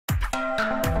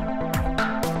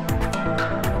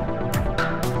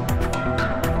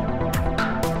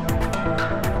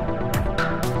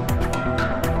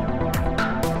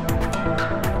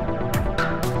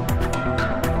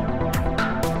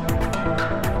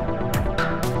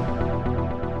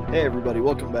Hey everybody,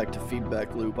 welcome back to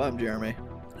Feedback Loop. I'm Jeremy,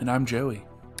 And I'm Joey.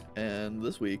 and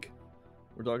this week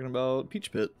we're talking about Peach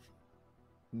Pit,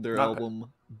 their Not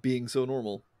album Being So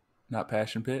Normal. Not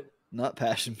Passion Pit. Not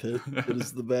Passion Pit. It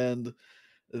is the band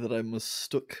that I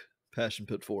mistook Passion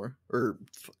Pit for.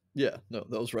 Yeah, no,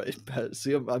 that was right.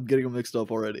 See, I'm getting them mixed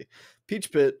up already.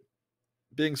 Peach Pit,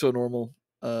 Being So Normal,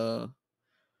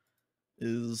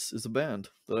 is a band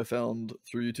that I found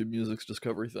through YouTube Music's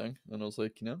Discovery thing, and I was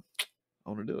like, I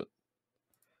want to do it.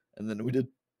 And then we did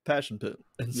Passion Pit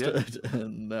instead,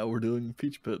 and now we're doing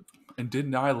Peach Pit. And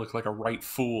didn't I look like a right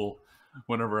fool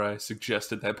whenever I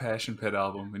suggested that Passion Pit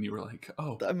album? And you were like,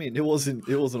 "Oh, I mean, it wasn't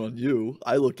on you.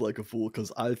 I looked like a fool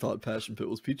because I thought Passion Pit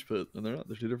was Peach Pit, and they're not.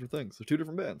 They're two different things. They're two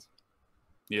different bands.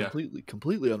 yeah."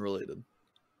 Completely unrelated.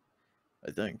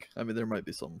 I think. I mean, there might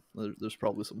be some. There's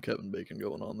probably some Kevin Bacon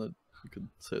going on that you could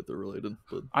say that they're related,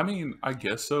 but I mean, I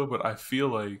guess so, but I feel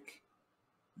like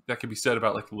that could be said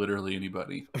about like literally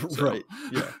anybody. So. Right?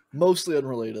 Yeah, mostly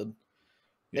unrelated.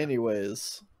 Yeah.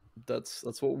 Anyways, that's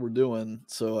what we're doing.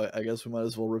 So I guess we might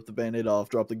as well rip the Band-Aid off,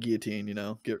 drop the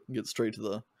guillotine. Get straight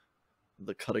to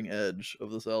the cutting edge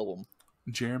of this album.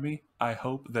 Jeremy, I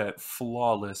hope that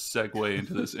flawless segue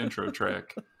into this intro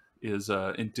track is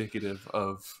indicative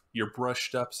of your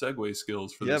brushed up segue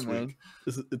skills for this week.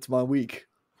 It's my week.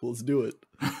 Let's do it.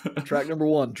 Track number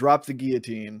 1, Drop the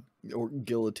Guillotine, or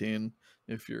Guillotine,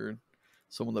 if you're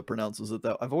someone that pronounces it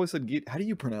that. I've always said how do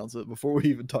you pronounce it before we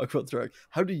even talk about the track?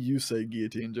 How do you say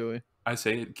guillotine, Joey? I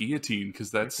say it guillotine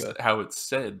because that's how it's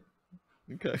said.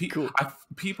 Okay, cool.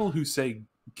 People who say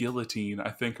guillotine, I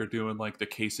think, are doing like the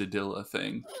quesadilla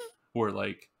thing, where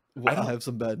like I have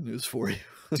some bad news for you.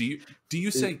 do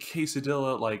you say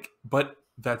quesadilla like, but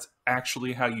that's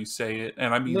actually how you say it?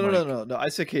 And I mean, no. I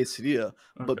say quesadilla,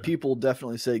 but people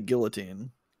definitely say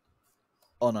guillotine,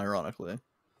 unironically.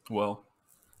 Well,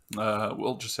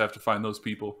 we'll just have to find those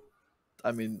people.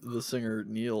 I mean, the singer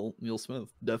Neil Smith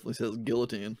definitely says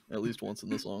guillotine at least once in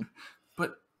the song.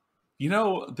 But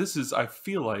I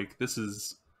feel like this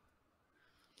is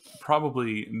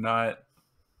probably not.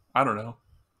 I don't know.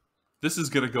 This is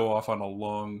gonna go off on a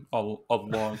long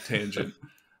tangent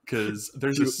because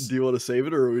there's. Do you want to save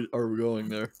it, or are we going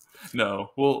there?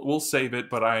 No, we'll save it.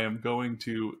 But I am going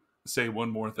to say one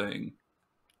more thing.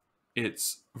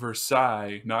 It's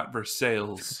Versailles, not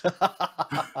Versailles.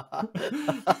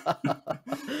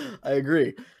 I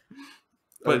agree.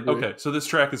 But okay, so this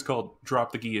track is called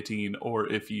Drop the Guillotine,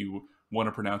 or if you want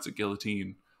to pronounce it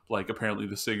guillotine, like apparently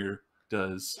the singer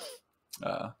does.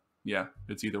 Yeah,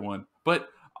 it's either one. But,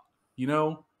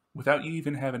 without you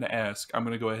even having to ask, I'm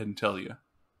going to go ahead and tell you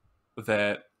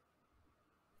that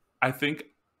I think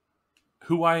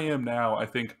who I am now, I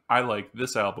think I like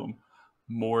this album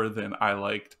more than I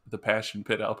liked the Passion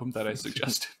Pit album that I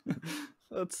suggested.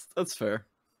 That's fair.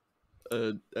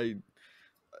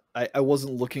 I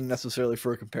wasn't looking necessarily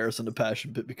for a comparison to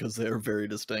Passion Pit because they are very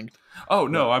distinct. Oh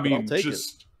no, I mean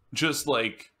just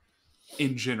like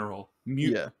in general,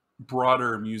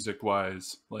 broader music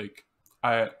wise, like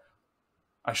I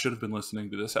should have been listening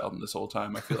to this album this whole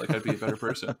time. I feel like I'd be a better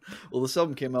person. Well, this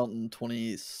album came out in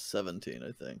 2017,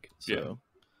 I think. So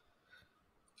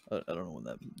I don't know when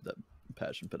that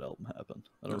Passion Pit album happened.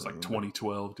 It was like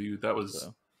 2012, dude. That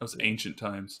was ancient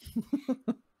times.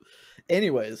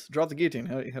 Anyways, Drop the Guillotine.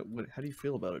 How do you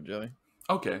feel about it, Joey?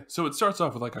 Okay, so it starts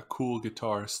off with like a cool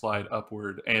guitar slide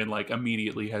upward, and like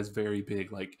immediately has very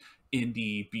big like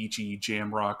indie, beachy,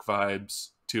 jam rock vibes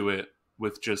to it,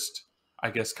 with just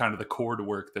I guess kind of the chord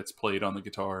work that's played on the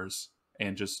guitars,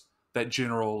 and just that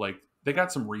general like they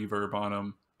got some reverb on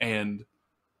them, and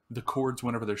the chords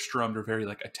whenever they're strummed are very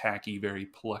like attacky, very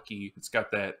plucky. It's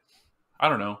got that I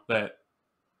don't know that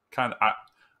kind of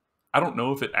I don't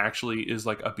know if it actually is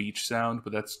like a beach sound,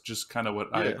 but that's just kind of what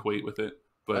I equate with it.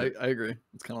 But I agree.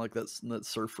 It's kind of like that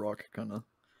surf rock kind of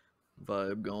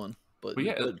vibe going, but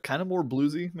kind of more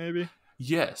bluesy maybe.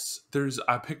 Yes,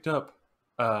 I picked up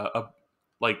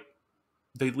like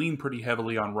they lean pretty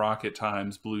heavily on rock at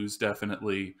times, blues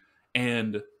definitely,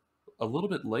 and a little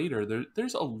bit later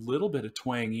there's a little bit of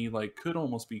twangy, like could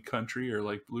almost be country or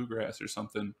like bluegrass or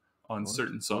something on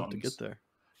certain songs. To get there,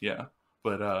 yeah.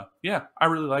 But I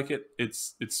really like it.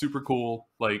 It's super cool.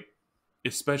 Like,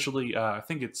 especially I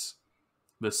think it's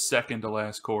the second to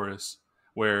last chorus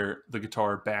where the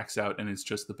guitar backs out and it's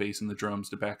just the bass and the drums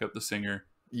to back up the singer.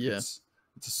 Yeah,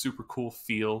 it's a super cool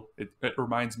feel. It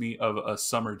reminds me of a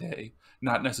summer day,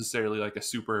 not necessarily like a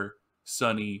super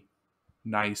sunny,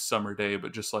 nice summer day,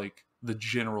 but just like the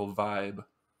general vibe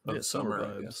of summer.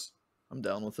 I guess. I'm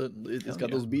down with it. It's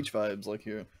got those beach vibes, like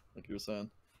you were saying.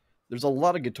 There's a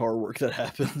lot of guitar work that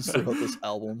happens throughout this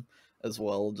album as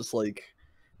well. Just like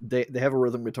they have a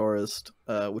rhythm guitarist,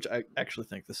 which I actually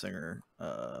think the singer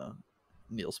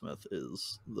Neil Smith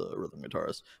is the rhythm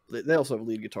guitarist. They also have a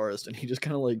lead guitarist, and he just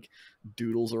kind of like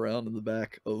doodles around in the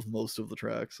back of most of the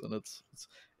tracks, and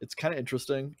it's kind of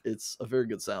interesting. It's a very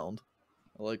good sound.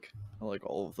 I like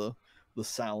all of the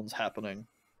sounds happening,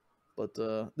 but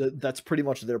that's pretty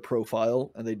much their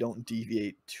profile, and they don't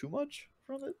deviate too much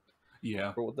from it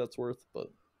Yeah. for what that's worth. But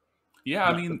Yeah,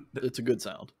 I mean, it's a good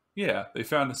sound. yeah, they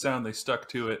found a sound, they stuck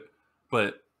to it,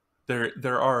 but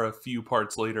there are a few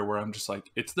parts later where I'm just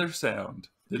like, it's their sound.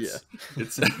 It's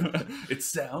it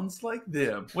sounds like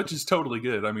them, which is totally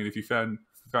good. I mean, if you found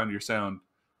your sound,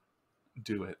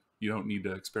 do it. You don't need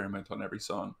to experiment on every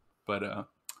song. But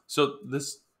so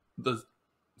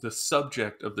the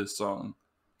subject of this song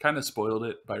kind of spoiled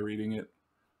it by reading it,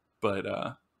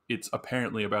 but it's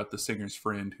apparently about the singer's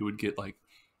friend who would get like,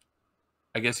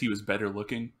 I guess he was better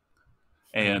looking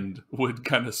and would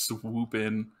kind of swoop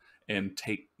in and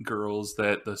take girls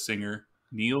that the singer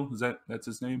Neil, that's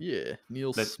his name? Yeah,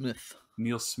 Neil Smith.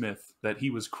 Neil Smith, that he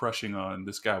was crushing on.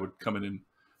 This guy would come in and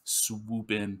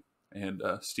swoop in and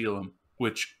steal him.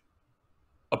 Which,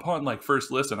 upon like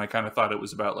first listen, I kind of thought it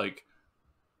was about like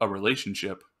a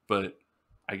relationship, but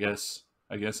I guess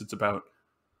it's about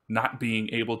not being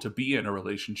able to be in a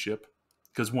relationship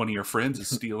because one of your friends is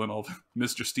stealing all the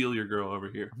Mr. Steal Your Girl over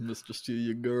here. Mr. Steal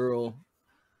Your Girl.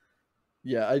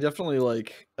 Yeah, I definitely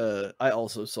like. I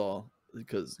also saw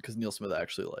because Neil Smith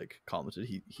actually like commented.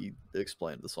 He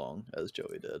explained the song as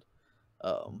Joey did.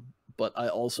 But I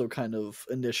also kind of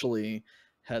initially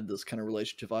had this kind of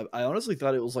relationship vibe. I honestly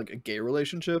thought it was like a gay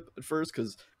relationship at first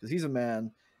because he's a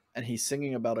man and he's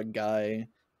singing about a guy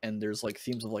and there's like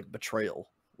themes of like betrayal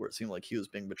where it seemed like he was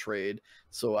being betrayed.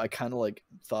 So I kind of like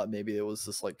thought maybe it was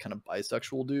this like kind of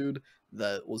bisexual dude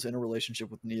that was in a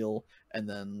relationship with Neil and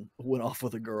then went off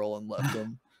with a girl and left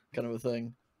him, kind of a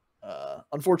thing.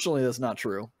 Unfortunately, that's not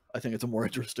true. I think it's a more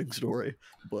interesting story,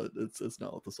 but it's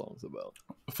not what the song's about.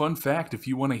 Fun fact, if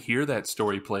you want to hear that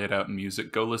story play it out in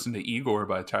music, go listen to Igor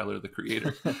by Tyler, the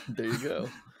Creator. There you go.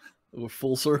 We're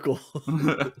full circle.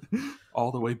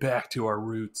 All the way back to our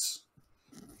roots.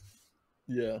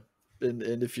 Yeah.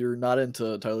 And if you're not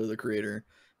into Tyler, the Creator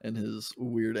and his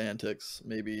weird antics,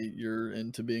 maybe you're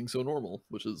into Being So Normal,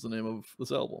 which is the name of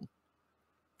this album.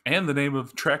 And the name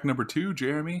of track number 2,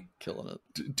 Jeremy. Killing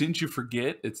it. Didn't you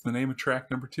forget? It's the name of track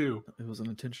number 2. It was an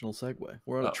intentional segue.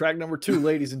 We're on track number 2,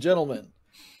 ladies and gentlemen.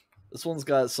 This one's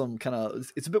got some kind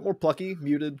of... It's a bit more plucky,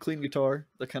 muted, clean guitar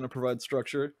that kind of provides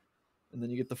structure. And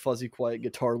then you get the fuzzy, quiet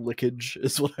guitar lickage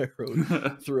is what I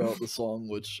wrote throughout the song,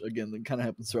 which, again, that kind of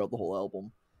happens throughout the whole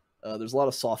album. There's a lot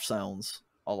of soft sounds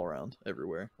all around,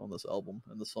 everywhere on this album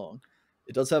and the song.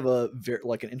 It does have a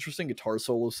an interesting guitar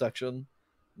solo section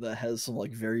that has some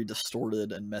like very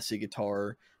distorted and messy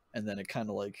guitar, and then it kind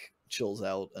of like chills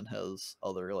out and has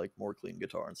other like more clean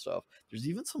guitar and stuff. There's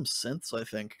even some synths I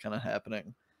think kind of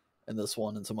happening in this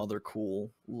one and some other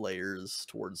cool layers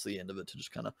towards the end of it to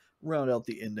just kind of round out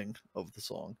the ending of the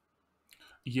song.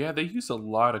 Yeah, they use a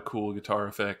lot of cool guitar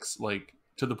effects, like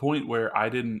to the point where I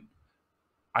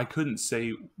couldn't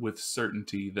say with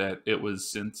certainty that it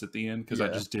was synths at the end because I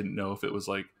just didn't know if it was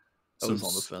like I was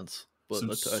on the fence, but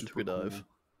I took a dive.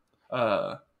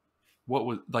 What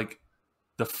was like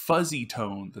the fuzzy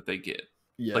tone that they get,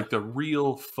 like the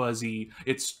real fuzzy.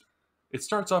 It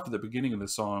starts off at the beginning of the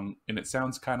song and it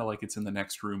sounds kind of like it's in the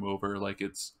next room over, like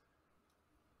it's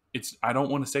I don't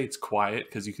want to say it's quiet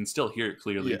because you can still hear it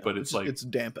clearly, but it's like it's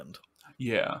dampened,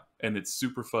 and it's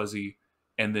super fuzzy.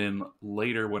 And then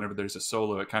later whenever there's a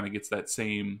solo, it kind of gets that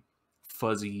same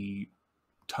fuzzy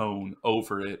tone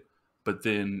over it, but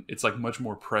then it's like much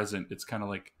more present. It's kind of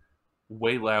like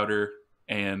way louder,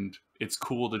 and it's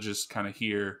cool to just kind of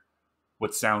hear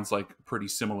what sounds like pretty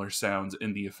similar sounds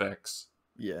in the effects.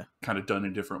 Yeah. Kind of done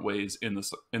in different ways in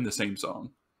the same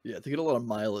song. Yeah, they get a lot of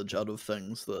mileage out of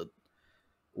things that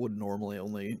would normally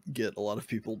only get a lot of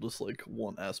people just like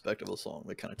one aspect of a song.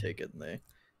 They kind of take it and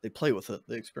they play with it.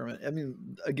 They experiment. I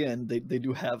mean, again, they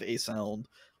do have a sound,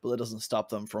 but that doesn't stop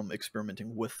them from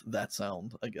experimenting with that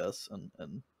sound, I guess.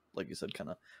 And like you said, kind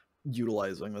of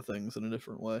utilizing the things in a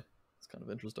different way. It's kind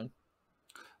of interesting.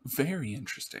 Very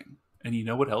interesting. And you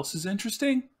know what else is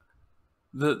interesting?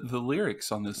 The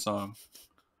lyrics on this song.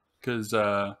 Because,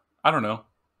 I don't know.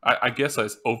 I guess I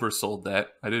oversold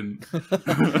that. I didn't.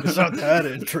 It's not that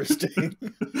interesting.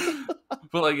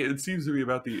 But like, it seems to be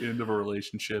about the end of a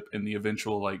relationship and the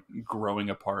eventual like growing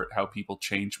apart, how people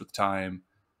change with time.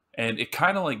 And it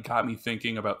kind of like got me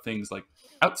thinking about things like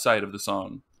outside of the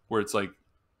song, where it's like,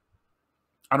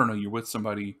 I don't know, you're with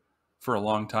somebody for a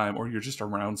long time, or you're just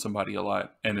around somebody a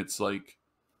lot, and it's like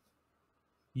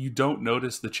you don't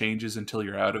notice the changes until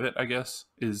you're out of it, I guess,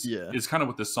 Yeah, is kind of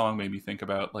what this song made me think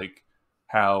about, like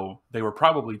how they were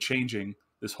probably changing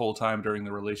this whole time during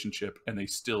the relationship, and they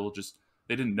still just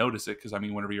they didn't notice it, because I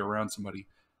mean, whenever you're around somebody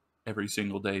every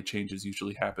single day, changes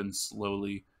usually happen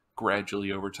slowly,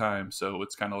 gradually over time. So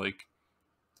it's kind of like,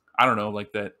 I don't know,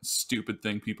 like that stupid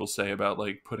thing people say about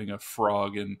like putting a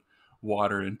frog in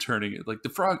water and turning it, like the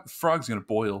frog's gonna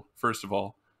boil first of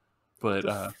all, but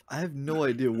I have no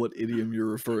idea what idiom you're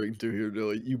referring to here,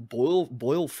 Joey. You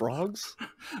boil frogs?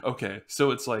 okay,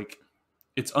 so it's like,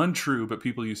 it's untrue, but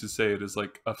people used to say it as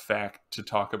like a fact to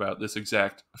talk about this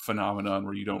exact phenomenon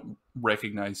where you don't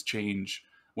recognize change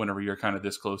whenever you're kind of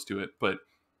this close to it. But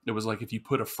it was like, if you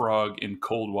put a frog in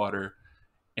cold water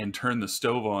and turn the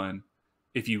stove on,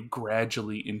 if you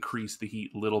gradually increase the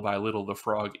heat little by little, the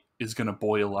frog is going to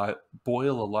boil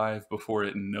alive before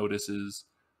it notices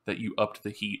that you upped the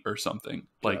heat or something.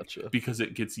 Like, Gotcha. because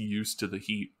it gets used to the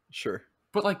heat. Sure.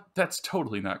 But like, that's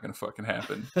totally not going to fucking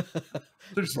happen.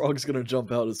 The frog's gonna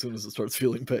jump out as soon as it starts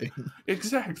feeling pain.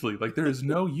 Exactly. Like, there is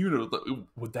no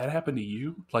would that happen to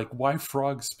you? Like, why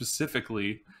frogs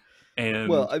specifically?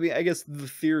 Well, And I mean, I guess the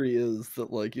theory is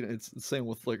that, like, it's the same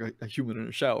with like a human in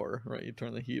a shower, right? You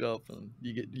turn the heat up and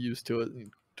you get used to it, and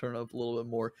you turn it up a little bit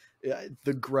more. Yeah,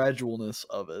 the gradualness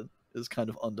of it is kind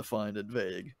of undefined and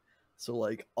vague. So,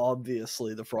 like,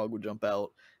 obviously, the frog would jump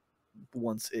out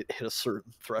once it hit a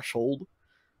certain threshold.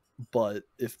 But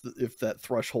if that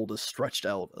threshold is stretched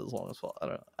out as long as I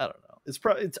don't know. It's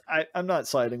probably I'm not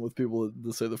siding with people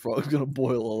that say the frog's gonna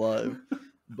boil alive,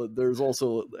 but there's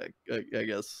also, I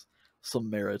guess,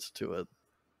 some merit to it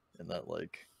in that,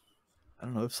 like, I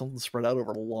don't know, if something's spread out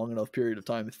over a long enough period of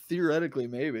time, theoretically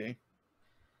maybe.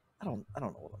 I don't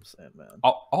know what I'm saying, man.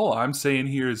 all I'm saying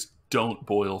here is, don't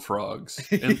boil frogs.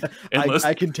 Yeah, Unless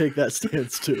I can take that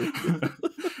stance too.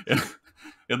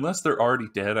 unless they're already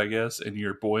dead, I guess, and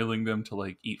you're boiling them to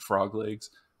like eat frog legs,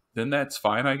 then that's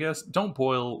fine, I guess. Don't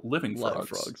boil living Live frogs.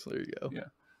 frogs. There you go.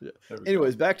 Yeah. Yeah.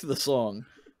 Anyways, back to the song.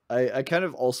 I kind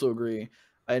of also agree.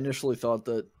 I initially thought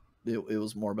that it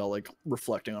was more about like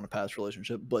reflecting on a past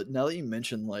relationship, but now that you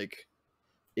mention like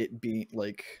it being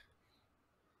like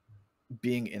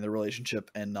being in the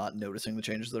relationship and not noticing the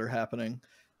changes that are happening,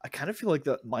 I kind of feel like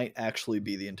that might actually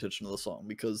be the intention of the song,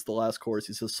 because the last chorus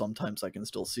he says, "Sometimes I can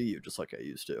still see you just like I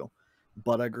used to,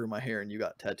 but I grew my hair and you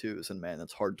got tattoos, and man,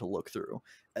 it's hard to look through."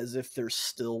 As if there's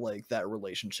still like that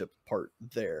relationship part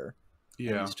there. And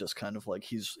Yeah. he's just kind of like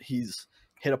he's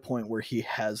hit a point where he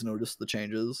has noticed the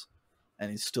changes and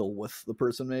he's still with the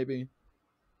person maybe,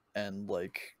 and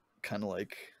like kind of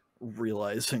like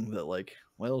realizing that, like,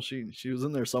 well, she was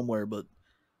in there somewhere, but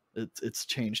it's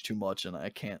changed too much and I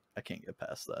can't get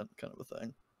past that kind of a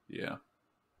thing. Yeah.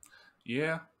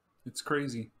 Yeah. It's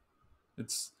crazy.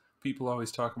 It's, people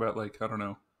always talk about, like, I don't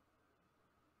know,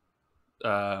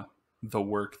 the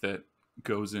work that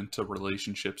goes into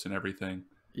relationships and everything.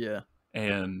 Yeah.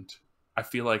 And I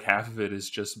feel like half of it is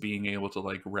just being able to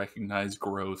like recognize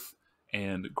growth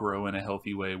and grow in a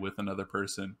healthy way with another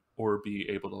person, or be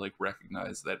able to like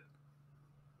recognize that,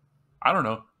 I don't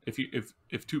know,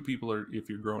 if two people are, if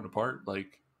you're growing apart,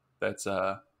 like that's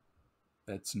not,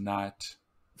 It's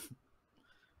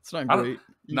not I don't, great.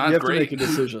 not You have great. to make a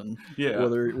decision Yeah.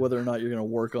 whether or not you're going to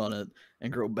work on it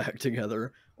and grow back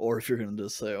together, or if you're going to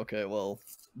just say, okay, well,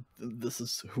 this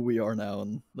is who we are now,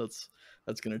 and that's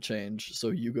going to change. So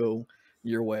you go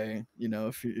your way. You know,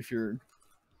 if you're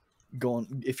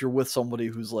with somebody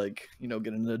who's like, you know,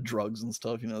 getting into drugs and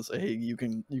stuff, you know, say, hey, you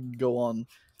can go on,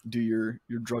 do your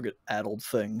drug addled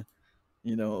thing,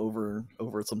 you know, over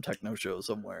at some techno show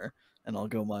somewhere, and I'll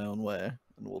go my own way,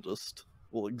 and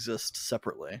we'll exist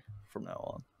separately from now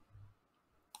on.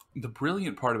 The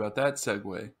brilliant part about that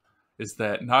segue is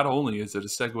that not only is it a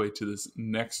segue to this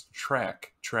next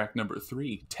track number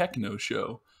 3, Techno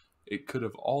Show, it could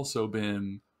have also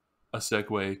been a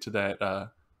segue to that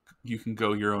You Can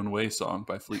Go Your Own Way song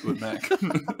by Fleetwood Mac.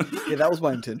 Yeah, that was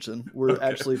my intention. We're Okay.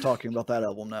 actually talking about that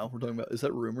album now. We're talking about, is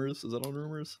that Rumors? Is that on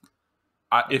Rumors?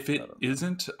 If it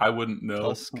isn't, I wouldn't know.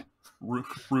 Tusk.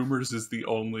 Rumors is the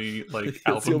only like It's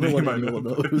the album only name one I no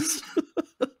know. one knows.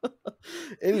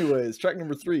 Anyways, track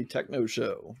number 3, Techno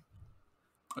Show.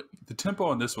 The tempo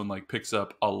on this one like picks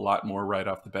up a lot more right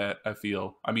off the bat, I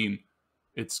feel. I mean,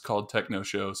 it's called Techno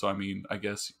Show, so I mean, I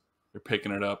guess you're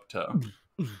picking it up to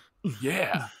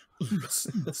yeah.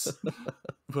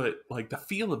 But like the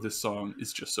feel of this song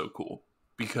is just so cool,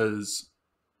 because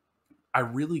I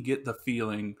really get the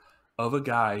feeling of a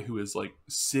guy who is like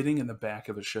sitting in the back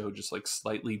of a show, just like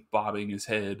slightly bobbing his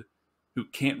head, who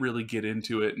can't really get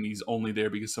into it, and he's only there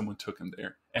because someone took him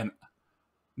there. And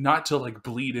not to like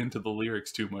bleed into the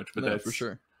lyrics too much, but No, that's for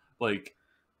sure. like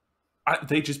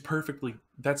they just perfectly.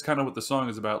 That's kind of what the song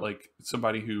is about. Like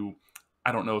somebody who,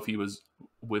 I don't know if he was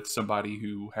with somebody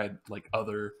who had like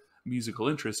other musical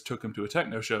interests, took him to a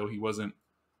techno show. He wasn't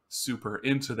super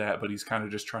into that, but he's kind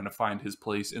of just trying to find his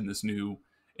place in this new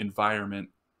environment.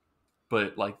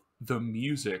 But like the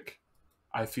music,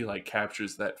 I feel like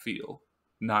captures that feel.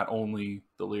 Not only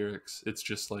the lyrics, it's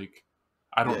just like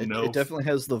I don't know. It definitely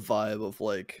has the vibe of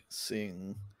like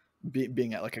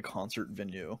being at like a concert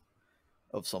venue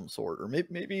of some sort, or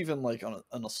maybe even like on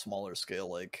a smaller scale,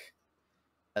 like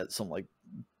at some like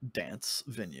dance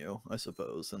venue, I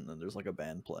suppose, and then there's like a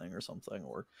band playing or something,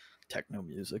 or techno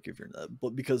music if you're not.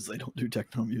 But because they don't do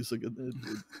techno music,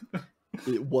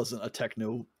 it wasn't a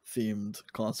techno themed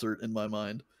concert in my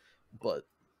mind, but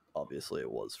obviously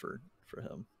it was for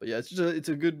him. But yeah, it's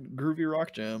a good groovy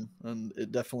rock jam, and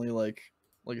it definitely like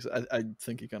I said, I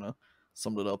think he kind of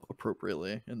summed it up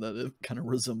appropriately in that it kind of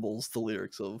resembles the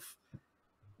lyrics of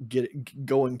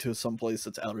going to some place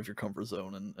that's out of your comfort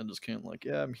zone, and just can't like,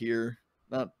 yeah, I'm here,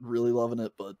 not really loving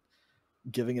it, but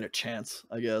giving it a chance,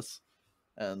 I guess.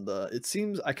 And it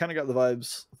seems I kind of got the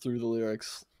vibes through the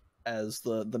lyrics as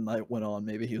the night went on.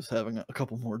 Maybe he was having a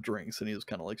couple more drinks and he was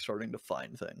kind of like starting to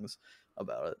find things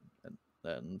about it,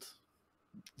 and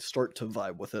start to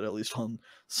vibe with it, at least on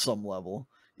some level,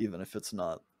 even if it's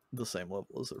not the same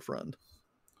level as their friend.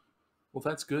 Well,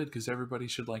 that's good because everybody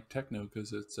should like techno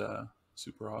because it's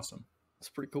super awesome. It's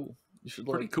pretty cool. You should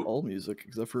Pretty like cool. all music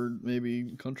except for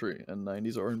maybe country and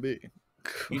 90s R&B.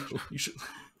 You should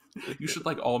you should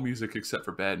like all music except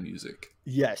for bad music.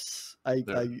 Yes, I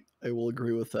will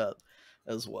agree with that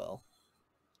as well.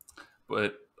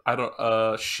 But I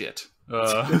don't shit.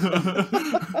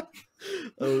 I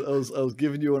was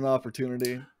giving you an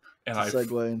opportunity and to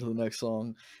segue into the next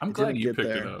song. I'm glad you picked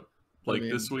it up. Like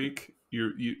this week,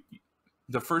 you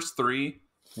the first three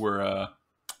were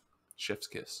Chef's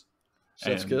Kiss.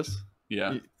 Chef's Kiss?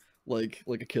 Yeah. Like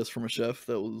a kiss from a chef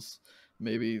that was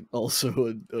maybe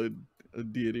also a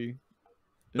deity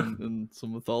in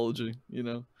some mythology, you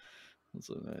know?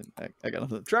 So I got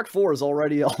nothing. Track 4 is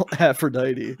already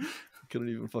Aphrodite. Couldn't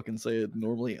even fucking say it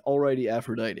normally. Alrighty,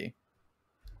 Aphrodite.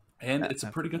 And it's a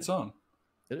pretty good song.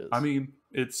 It is. I mean,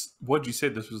 it's, what'd you say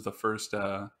this was the first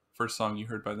song you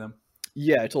heard by them?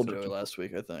 Yeah, I told Joey last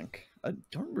week, I think. I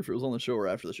don't remember if it was on the show or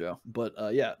after the show. But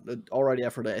yeah, Alrighty,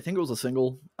 Aphrodite. I think it was a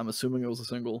single. I'm assuming it was a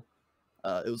single.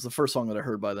 It was the first song that I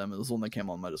heard by them. It was the one that came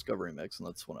on my Discovery mix, and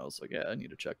that's when I was like, yeah, I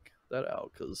need to check that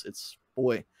out, because it's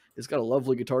got a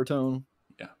lovely guitar tone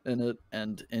in it,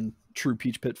 and in true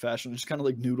Peach Pit fashion, just kind of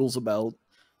like noodles about,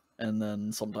 and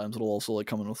then sometimes it'll also like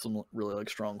come in with some really like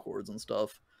strong chords and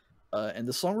stuff. And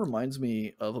the song reminds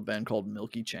me of a band called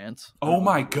Milky Chance. Oh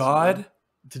my god!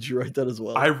 Did you write that as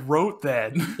well? I wrote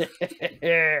that.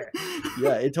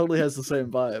 Yeah, it totally has the same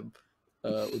vibe.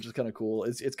 Which is kind of cool.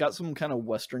 It's got some kind of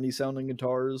westerny sounding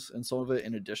guitars and some of it,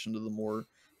 in addition to the more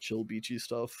chill beachy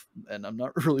stuff. And I'm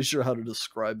not really sure how to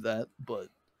describe that, but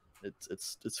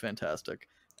it's fantastic.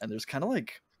 And there's kind of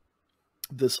like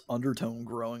this undertone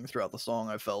growing throughout the song,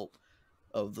 I felt,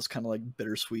 of this kind of like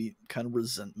bittersweet kind of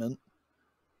resentment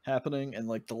happening. And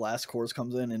like the last chorus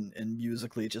comes in, and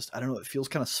musically, just, I don't know, it feels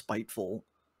kind of spiteful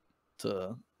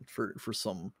for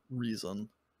some reason.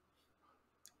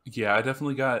 Yeah, I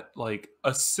definitely got like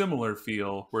a similar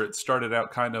feel where it started out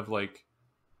kind of like,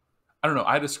 I don't know,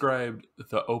 I described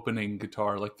the opening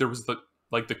guitar, like there was the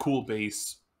cool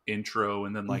bass intro,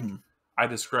 and then like I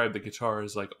described the guitar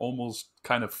as like almost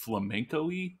kind of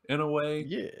flamenco-y in a way.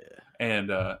 Yeah.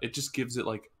 And it just gives it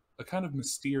like a kind of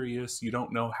mysterious, you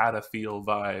don't know how to feel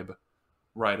vibe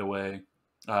right away.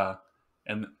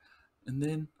 And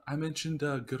then I mentioned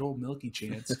good old Milky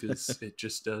Chance because it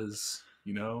just does.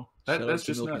 You know, that's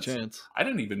just Milky nuts. Chance. I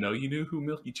didn't even know you knew who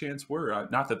Milky Chance were.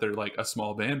 Not that they're like a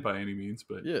small band by any means,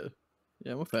 but yeah,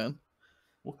 I'm a fan.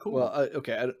 Well, cool. Well, I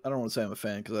don't want to say I'm a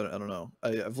fan because I don't know.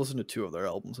 I've listened to 2 of their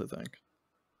albums, I think.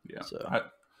 Yeah, so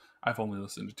I've only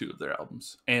listened to 2 of their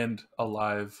albums and a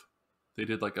live. They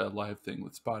did like a live thing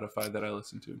with Spotify that I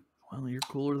listened to. Well, you're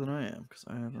cooler than I am because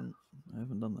I haven't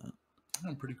done that.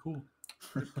 I'm pretty cool,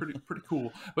 pretty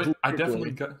cool. But I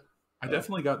definitely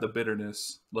got the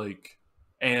bitterness, like.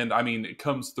 And I mean, it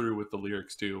comes through with the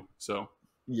lyrics too. So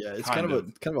yeah, it's kind of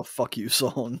a fuck you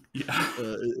song. Yeah,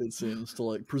 it seems to,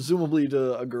 like, presumably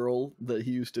to a girl that he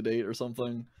used to date or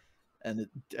something. And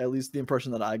at least the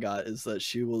impression that I got is that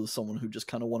she was someone who just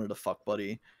kind of wanted a fuck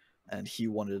buddy, and he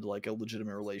wanted like a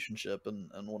legitimate relationship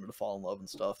and wanted to fall in love and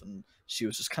stuff. And she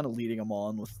was just kind of leading him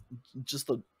on with just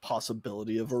the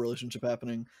possibility of a relationship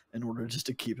happening in order just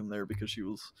to keep him there because she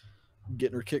was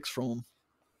getting her kicks from him.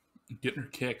 Getting her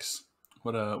kicks.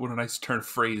 What a nice turn of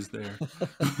phrase there.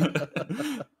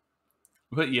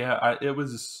 But yeah,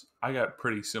 I got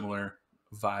pretty similar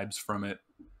vibes from it.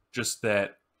 Just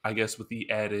that I guess with the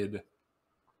added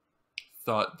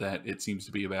thought that it seems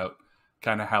to be about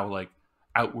kind of how like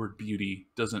outward beauty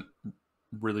doesn't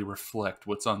really reflect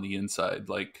what's on the inside.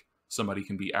 Like somebody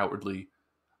can be outwardly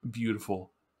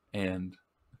beautiful and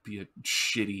be a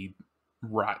shitty,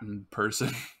 rotten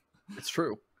person. It's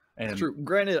true. It's And true.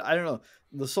 Granted, I don't know.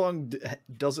 The song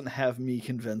doesn't have me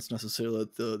convinced necessarily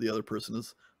that the other person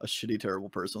is a shitty, terrible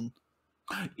person.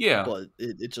 yeah, But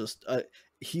it just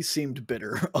he seemed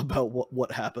bitter about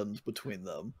what happened between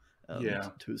them. And yeah,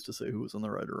 who's to say who was in the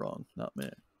right or wrong? Not me.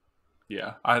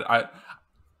 yeah.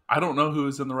 I don't know who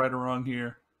is in the right or wrong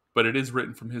here, but it is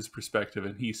written from his perspective,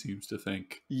 and he seems to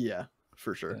think Yeah,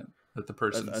 for sure. that the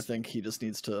person's. I think he just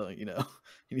needs to,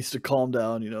 he needs to calm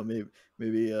down.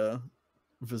 Maybe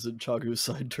visit Chagu's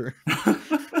Sideturn.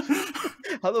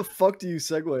 How the fuck do you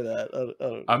segue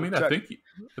that? I mean, I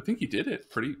think he did it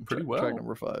pretty well. Track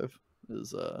number 5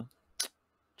 is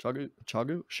Chagu.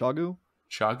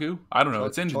 Chagu? I don't know.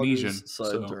 It's Indonesian.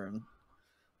 Sideturn. So.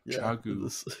 Yeah,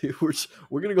 Chagu.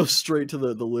 We're gonna go straight to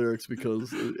the lyrics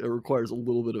because it requires a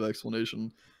little bit of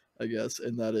explanation, I guess.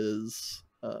 And that is,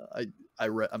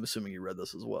 I'm assuming you read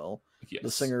this as well. Yes.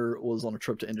 The singer was on a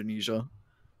trip to Indonesia,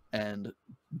 and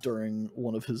during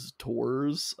one of his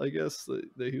tours, I guess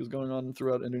that he was going on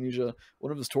throughout Indonesia,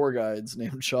 one of his tour guides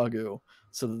named Chagu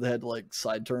said that they had to like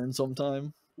side turn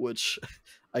sometime, which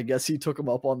I guess he took him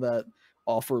up on that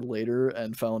offer later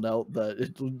and found out that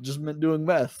it just meant doing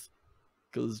meth.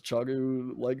 Because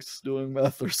Chagu likes doing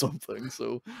meth or something,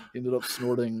 so he ended up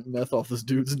snorting meth off this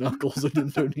dude's knuckles in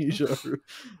Indonesia,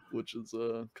 which is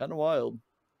kind of wild.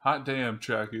 Hot damn,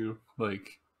 Chagu!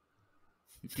 Like,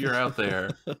 if you're out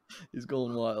there, he's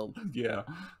going wild. Yeah,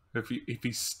 if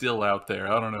he's still out there,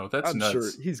 I don't know. I'm nuts.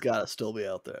 Sure he's got to still be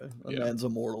out there. The man's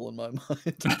immortal in my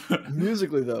mind.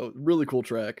 Musically, though, really cool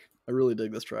track. I really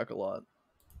dig this track a lot.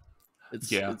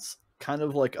 It's kind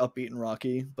of like upbeat and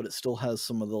rocky, but it still has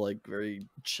some of the like very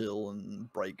chill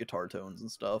and bright guitar tones and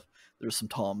stuff. There's some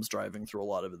toms driving through a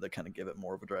lot of it that kind of give it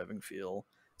more of a driving feel.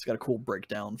 It's got a cool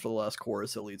breakdown for the last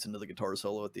chorus that leads into the guitar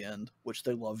solo at the end, which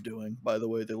they love doing, by the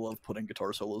way. They love putting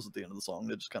guitar solos at the end of the song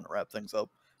to just kind of wrap things up,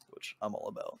 which I'm all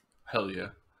about. Hell yeah.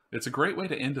 It's a great way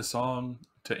to end a song,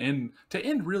 to end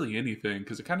really anything,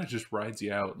 because it kind of just rides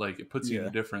you out. Like, it puts you in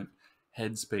a different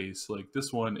headspace. Like,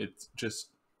 this one, it's just,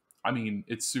 I mean,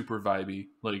 it's super vibey.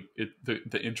 Like,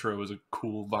 the intro is a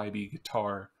cool, vibey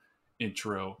guitar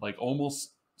intro. Like,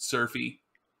 almost surfy,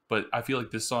 but I feel like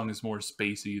this song is more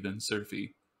spacey than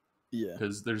surfy. Yeah.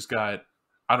 Because there's got,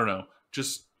 I don't know,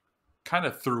 just kind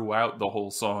of throughout the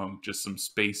whole song, just some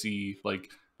spacey, like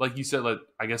you said, like,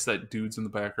 I guess that dude's in the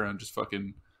background just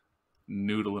fucking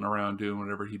noodling around doing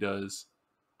whatever he does.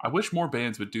 I wish more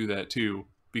bands would do that too,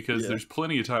 because there's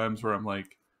plenty of times where I'm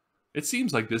like, it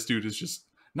seems like this dude is just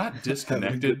not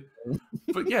disconnected,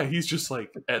 but yeah, he's just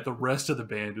like, at the rest of the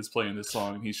band is playing this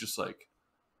song, and he's just like,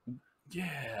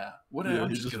 yeah, whatever. Yeah,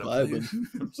 I'm just gonna vibing.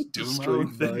 I'm just doing my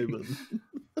own thing.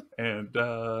 And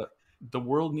the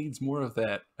world needs more of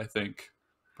that, I think.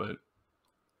 But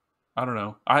I don't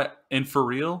know. And for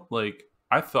real, like,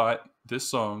 I thought this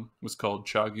song was called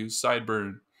Chagu's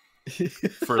Sideburn.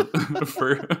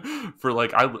 for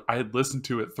like, I had listened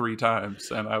to it 3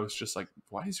 times, and I was just like,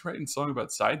 why is he writing a song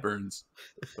about sideburns?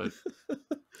 But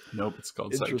nope, it's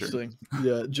called Interesting. Sideturn.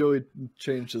 Yeah, Joey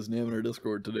changed his name in our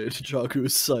Discord today to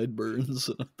Chagu's Sideburns,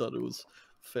 and I thought it was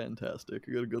fantastic.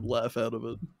 I got a good laugh out of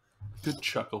it. Good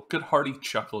chuckle, good hearty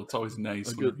chuckle. It's always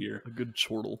nice a good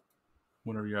chortle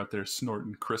whenever you're out there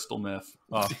snorting crystal meth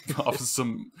off of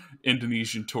some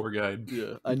Indonesian tour guide.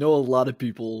 Yeah, I know a lot of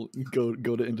people go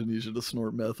to Indonesia to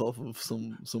snort meth off of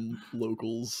some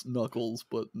locals' knuckles,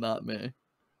 but not me.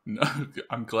 No,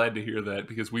 I'm glad to hear that,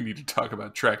 because we need to talk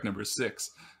about track number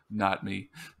 6. Not me.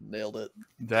 Nailed it.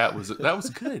 That was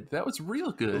good. That was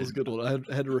real good. That was a good one.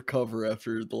 I had to recover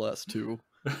after the last 2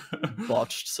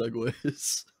 botched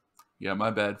segues. Yeah,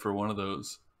 my bad for one of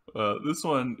those. This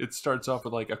one, it starts off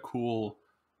with like a cool,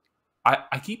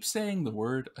 I keep saying the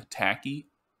word attacky,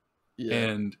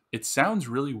 and it sounds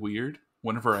really weird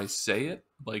whenever I say it.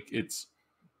 Like,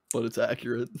 but it's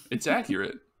accurate. It's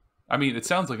accurate. I mean, it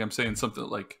sounds like I'm saying something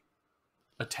like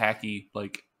attacky,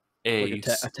 like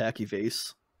attacky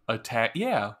vase.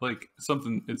 Yeah, like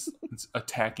something. It's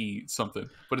attacky something,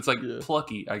 but it's like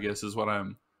plucky, I guess, is what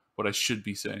I should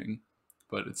be saying.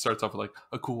 But it starts off with like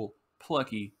a cool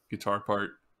plucky guitar part,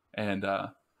 and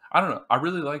I don't know, I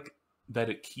really like that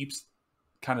it keeps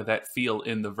kind of that feel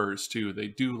in the verse too. They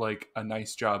do like a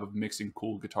nice job of mixing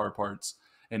cool guitar parts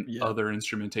and Yeah, other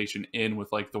instrumentation in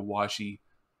with like the washy,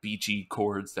 beachy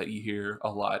chords that you hear a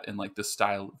lot in like the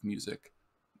style of music.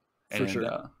 for And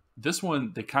sure. this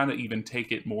one, they kind of even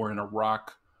take it more in a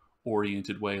rock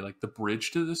oriented way. Like the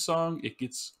bridge to this song,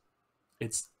 it's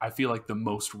I feel like the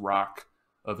most rock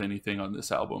of anything on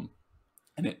this album,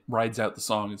 and it rides out the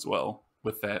song as well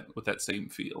with that same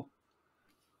feel.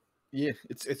 Yeah,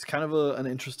 it's kind of an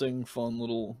interesting, fun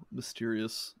little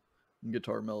mysterious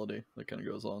guitar melody that kind of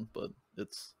goes on, but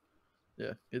it's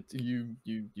yeah, you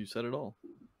said it all.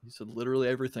 You said literally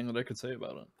everything that I could say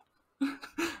about it.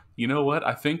 You know what?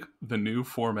 I think the new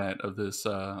format of this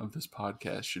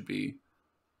podcast should be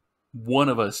one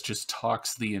of us just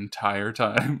talks the entire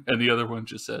time, and the other one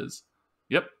just says,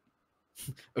 "Yep."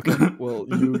 Okay, well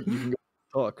you can go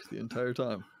talk the entire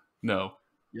time. No,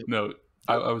 Yep. no. Yep.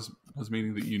 I was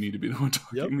meaning that you need to be the one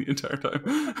Yep. talking the entire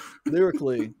time.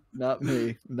 Lyrically, not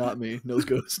me, not me. Nose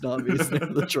Ghost, not me. Is the name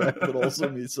of the track, but also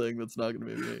me saying that's not going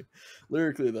to be me.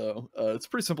 Lyrically, though, it's a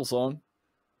pretty simple song.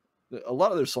 A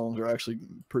lot of their songs are actually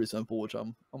pretty simple, which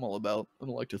I'm all about. I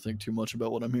don't like to think too much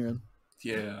about what I'm hearing.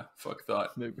 Yeah, fuck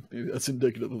thought. Maybe that's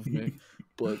indicative of me,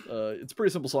 but it's a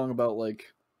pretty simple song about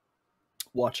like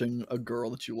watching a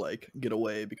girl that you like get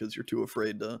away because you're too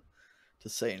afraid to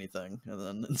say anything, and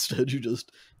then instead you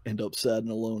just end up sad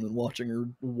and alone and watching her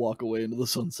walk away into the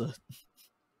sunset.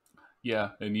 Yeah,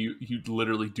 and you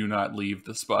literally do not leave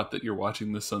the spot that you're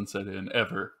watching the sunset in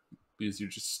ever because you're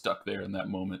just stuck there in that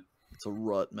moment. It's a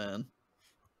rut, man.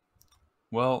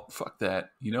 Well, fuck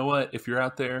that. You know what? If you're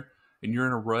out there and you're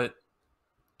in a rut,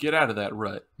 get out of that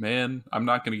rut, man. I'm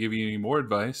not going to give you any more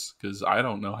advice because I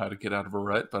don't know how to get out of a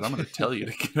rut, but I'm going to tell you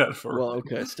to get out of a Well, rut.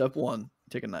 okay. Step one,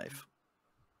 take a knife.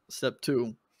 Step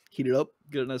two, heat it up,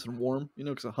 get it nice and warm. You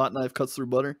know, because a hot knife cuts through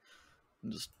butter.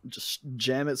 And just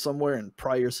jam it somewhere and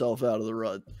pry yourself out of the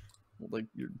rut, like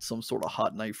you're some sort of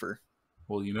hot knifer.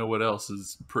 Well, you know what else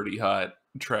is pretty hot?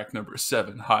 Track number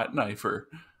 7, Hot Knifer.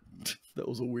 That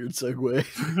was a weird segue.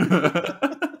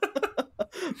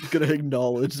 I'm gonna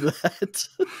acknowledge that.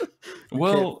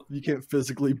 Well, you can't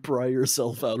physically pry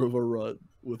yourself out of a rut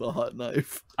with a hot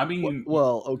knife. I mean,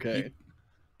 well, okay.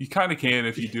 You kind of can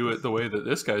if you do it the way that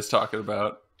this guy's talking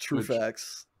about. True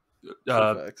facts.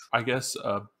 I guess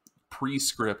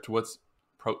pre-script,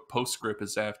 postscript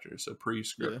is after. So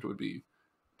pre-script would be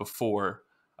before.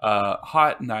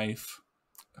 Hot knife,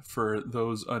 for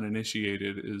those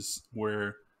uninitiated, is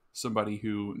where somebody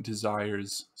who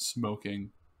desires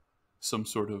smoking some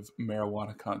sort of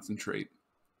marijuana concentrate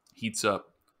heats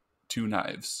up 2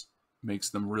 knives, makes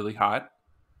them really hot,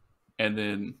 and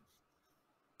then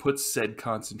puts said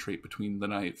concentrate between the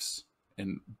knives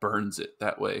and burns it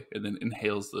that way, and then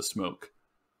inhales the smoke.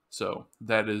 So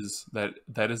that is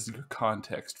your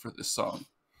context for this song.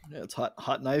 Yeah, it's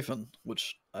hot knifing,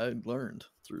 which I learned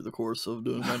through the course of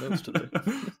doing my notes today.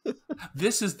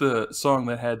 This is the song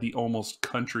that had the almost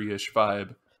country-ish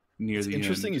vibe near it's the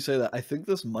interesting end. You say that. I think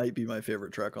this might be my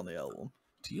favorite track on the album.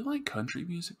 Do you like country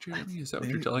music, Jeremy? Is that what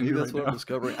you're Maybe telling me that's right what now? I'm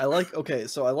discovering. I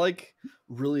like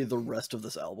really the rest of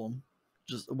this album.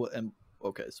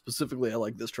 Specifically I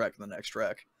like this track and the next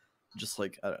track. Just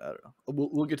like I don't know.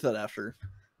 We'll get to that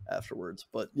afterwards.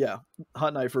 But yeah,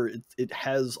 Hot Knifer, it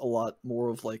has a lot more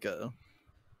of like a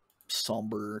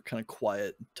somber, kind of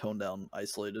quiet, toned down,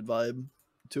 isolated vibe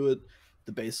to it.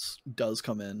 The bass does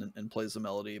come in and plays the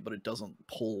melody, but it doesn't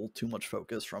pull too much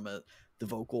focus from it. The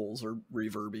vocals are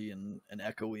reverby and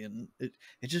echoey, and it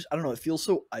just, I don't know, it feels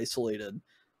so isolated,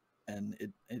 and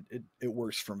it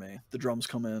works for me. The drums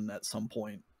come in at some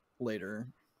point later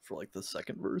for like the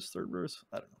third verse,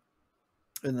 I don't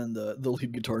know. And then the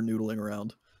lead guitar noodling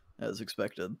around as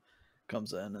expected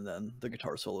comes in, and then the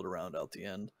guitar soloed around out the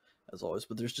end as always.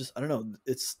 But there's just, I don't know,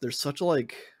 there's such a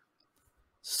like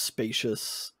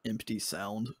spacious, empty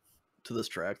sound to this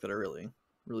track that I really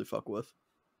fuck with.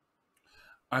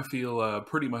 I feel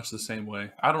pretty much the same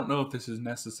way. I don't know if this is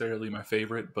necessarily my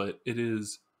favorite, but it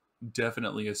is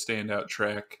definitely a standout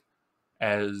track.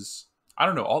 As I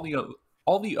don't know,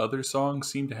 all the other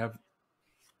songs seem to have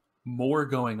more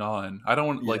going on. I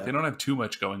don't like they don't have too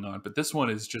much going on, but this one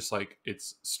is just like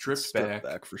it's stripped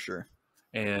back for sure.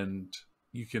 And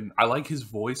I like his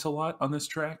voice a lot on this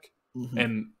track. Mm-hmm.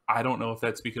 And I don't know if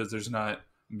that's because there's not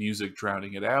music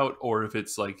drowning it out, or if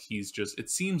it's like it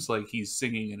seems like he's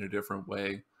singing in a different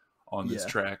way on this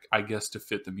track, I guess to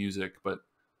fit the music. But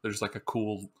there's like a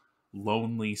cool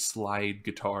lonely slide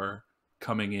guitar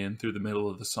coming in through the middle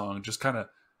of the song, just kind of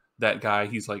that guy.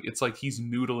 He's like, it's like he's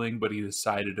noodling, but he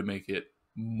decided to make it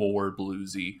more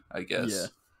bluesy, I guess.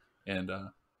 And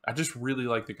I just really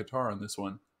like the guitar on this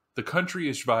one. The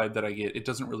country-ish vibe that I get, it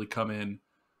doesn't really come in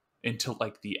until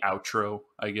like the outro,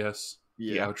 I guess.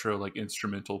 the Yeah. outro like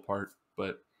instrumental part.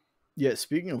 But Yeah,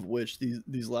 speaking of which,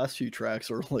 these last few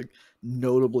tracks are like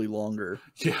notably longer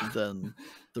yeah, than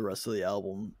the rest of the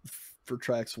album. For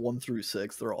tracks 1 through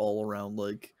 6, they're all around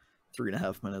like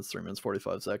 3.5 minutes, 3 minutes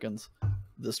 45 seconds.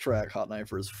 This track, Hot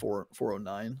Knifer, is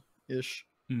 409 ish,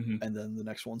 mm-hmm. and then the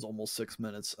next one's almost 6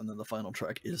 minutes, and then the final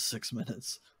track is 6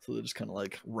 minutes. So they just kind of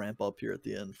like ramp up here at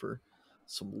the end for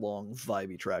some long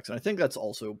vibey tracks, and I think that's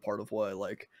also part of why I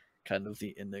like kind of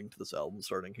the ending to this album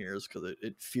starting here, is because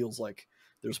it feels like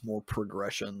there's more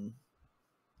progression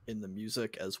in the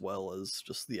music as well as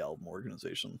just the album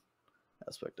organization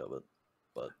aspect of it.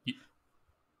 But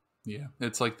Yeah,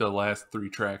 it's like the last 3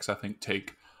 tracks I think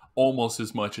take almost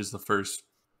as much as the first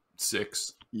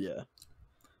 6. yeah,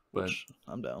 But which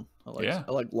I'm down. yeah,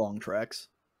 I like long tracks.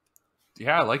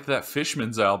 yeah, I like that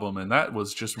Fishman's album, and that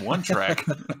was just one track.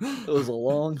 It was a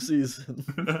long season.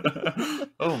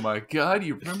 Oh my god,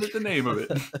 you remember the name of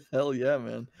it? Hell yeah,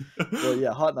 man. But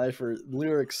yeah, Hot Knifer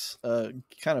lyrics,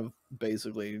 kind of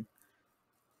basically,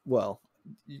 well,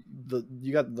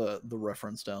 you got the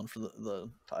reference down for the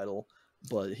title,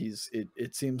 but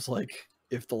it seems like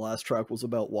if the last track was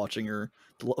about watching the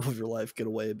love of your life get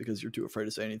away because you're too afraid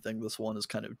to say anything, this one is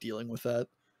kind of dealing with that,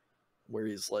 where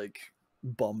he's like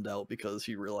bummed out because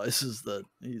he realizes that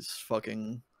he's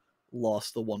fucking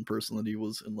lost the one person that he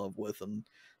was in love with, and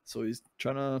so he's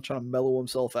trying to mellow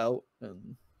himself out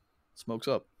and smokes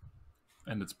up.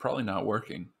 And it's probably not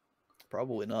working.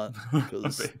 Probably not,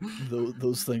 because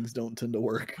those things don't tend to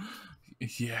work.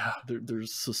 Yeah.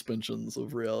 There's suspensions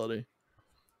of reality.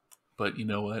 But you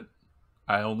know what?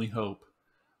 I only hope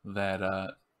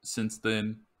that since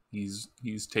then he's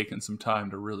taken some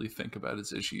time to really think about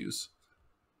his issues.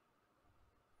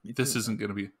 This isn't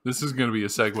gonna be a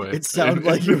segue. It sounded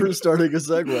like you were starting a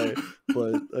segue,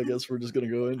 but I guess we're just gonna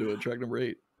go into it. Track number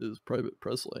 8 is Private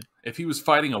Presley. If he was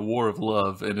fighting a war of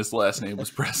love and his last name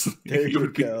was Presley, he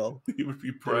would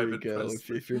be Private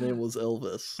Presley. If your name was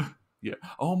Elvis. Yeah.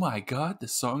 Oh my god,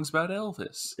 this song's about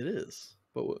Elvis. It is,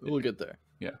 but we'll get there.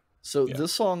 Yeah. So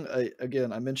this song,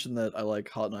 I mentioned that I like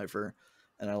Hot Knifer,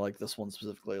 and I like this one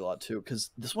specifically a lot too, because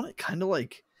this one,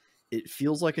 it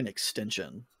feels like an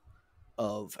extension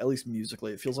of, at least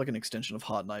musically, it feels like an extension of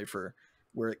Hot Knifer,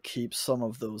 where it keeps some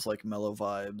of those like mellow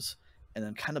vibes and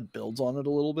then kind of builds on it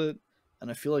a little bit. And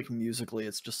I feel like musically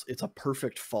it's a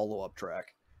perfect follow-up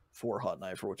track for Hot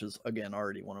Knifer, which is again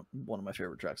already one of my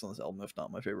favorite tracks on this album, if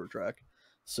not my favorite track.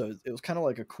 So it was kind of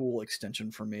like a cool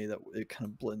extension for me that it kind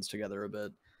of blends together a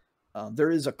bit.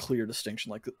 There is a clear distinction.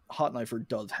 Like Hot Knifer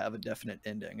does have a definite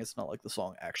ending. It's not like the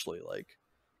song actually like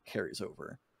carries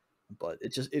over, but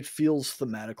it feels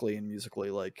thematically and musically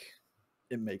like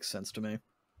it makes sense to me.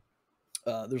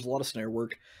 There's a lot of snare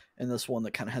work in this one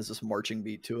that kind of has this marching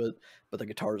beat to it, but the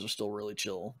guitars are still really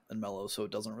chill and mellow, so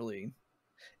it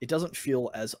doesn't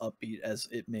feel as upbeat as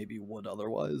it maybe would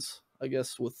otherwise, I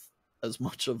guess, with as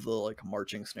much of the like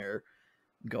marching snare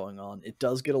going on. It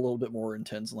does get a little bit more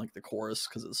intense in like the chorus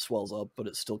because it swells up, but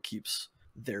it still keeps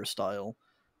their style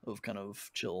of kind of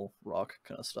chill rock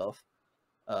kind of stuff.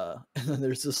 And then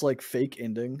there's this like fake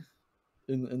ending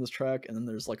in this track, and then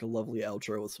there's like a lovely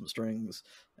outro with some strings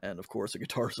and of course a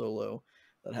guitar solo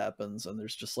that happens, and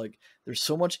there's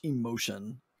so much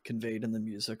emotion conveyed in the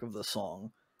music of the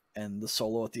song, and the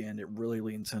solo at the end, it really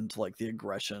leans into like the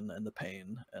aggression and the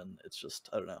pain, and it's just,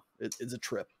 I don't know, it's a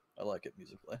trip. I like it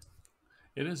musically.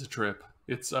 It is a trip.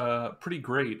 It's pretty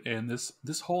great, and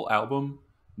this whole album,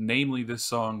 namely this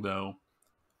song though,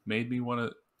 made me want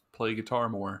to play guitar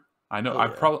more. I know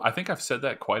I think I've said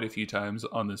that quite a few times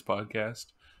on this podcast,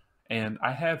 and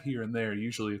I have here and there.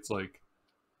 Usually it's like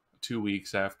 2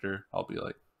 weeks after, I'll be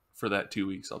like, for that 2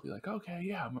 weeks I'll be like, okay,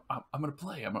 yeah, I'm gonna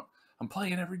play. I'm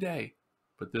playing every day.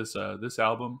 But this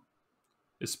album,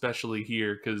 especially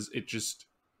here, because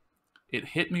it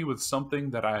hit me with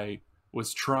something that I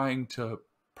was trying to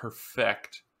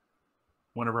perfect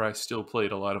whenever I still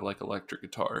played a lot of like electric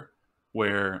guitar,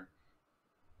 where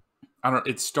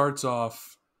it starts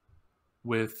off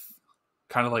with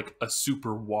kind of like a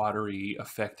super watery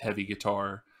effect heavy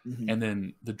guitar, and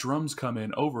then the drums come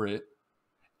in over it,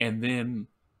 and then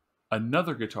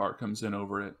another guitar comes in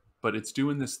over it, but it's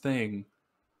doing this thing,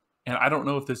 and I don't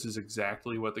know if this is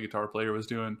exactly what the guitar player was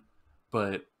doing,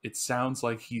 but it sounds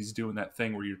like he's doing that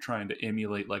thing where you're trying to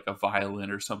emulate like a violin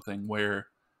or something, where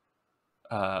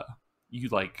you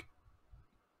like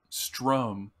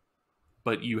strum,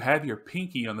 but you have your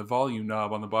pinky on the volume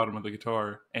knob on the bottom of the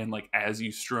guitar, and like as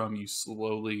you strum, you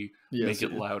slowly make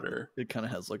it louder. It kind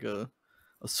of has like a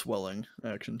swelling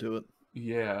action to it.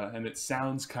 Yeah, and it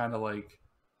sounds kind of like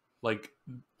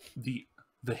the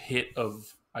hit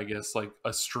of I guess, like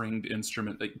a stringed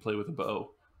instrument that you play with a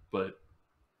bow. But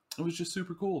it was just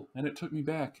super cool, and it took me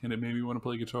back, and it made me want to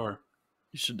play guitar.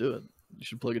 You should do it. You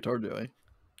should play guitar, Joey.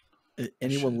 I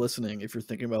Anyone should. listening, if you're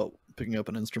thinking about picking up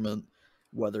an instrument,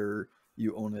 whether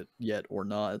you own it yet or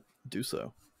not, do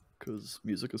so, because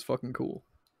music is fucking cool.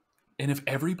 And if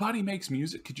everybody makes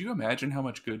music, could you imagine how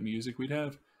much good music we'd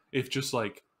have if just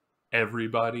like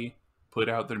everybody put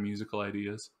out their musical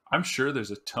ideas? I'm sure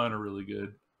there's a ton of really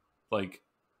good, like,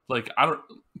 I don't,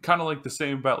 kind of like the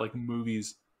same about like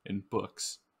movies and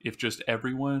books. If just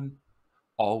everyone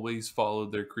always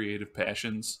followed their creative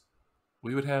passions,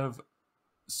 we would have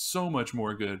so much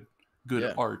more good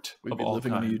Yeah, art we'd of be all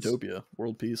living in a kinds, utopia.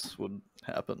 World peace would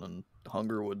happen, and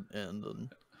hunger would end,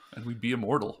 and and we'd be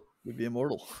immortal. we'd be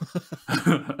immortal.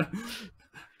 But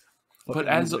Fucking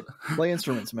as music. Play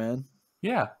instruments, man.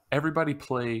 yeah, everybody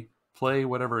play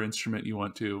whatever instrument you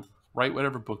want to, write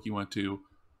whatever book you want to,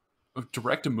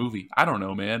 direct a movie. I don't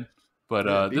know, man. But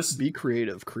Yeah, this, be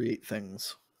creative. Create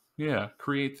things. yeah,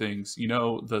 create things. You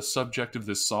know, the subject of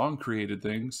this song created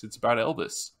things. It's about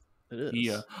Elvis. It He,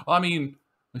 is. well, I mean,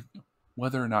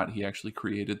 whether or not he actually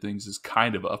created things is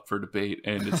kind of up for debate,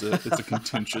 and it's a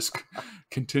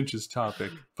contentious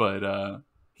topic. But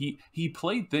he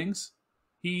played things.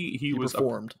 He was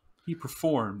performed. he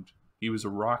performed. He was a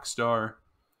rock star,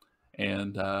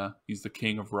 and he's the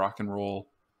king of rock and roll.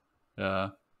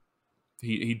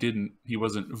 He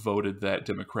wasn't voted that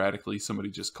democratically. Somebody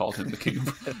just called him the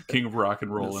king of rock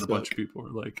and roll, and a bunch of people were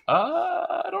like,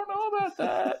 I don't know about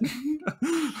that.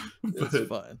 It's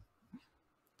fine.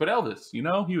 But Elvis, you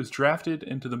know, he was drafted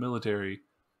into the military.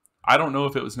 I don't know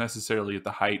if it was necessarily at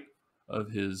the height of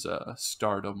his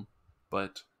stardom,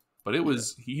 but he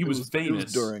was famous. It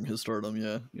was during his stardom,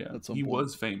 yeah. Yeah, At some he point.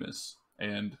 was famous,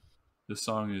 and the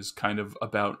song is kind of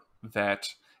about that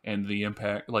and the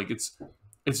impact. Like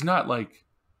it's not like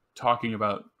talking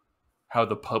about how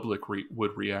the public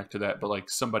would react to that, but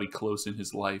like somebody close in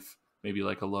his life, maybe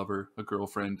like a lover, a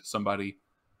girlfriend, somebody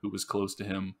who was close to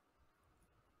him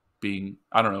being,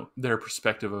 I don't know, their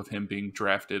perspective of him being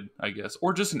drafted, I guess,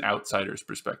 or just an outsider's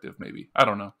perspective, maybe. I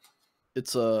don't know.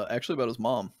 It's actually about his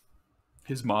mom.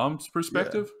 His mom's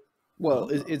perspective? Well,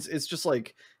 Oh. it's just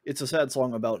like, it's a sad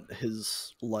song about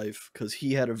his life because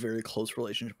he had a very close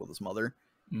relationship with his mother.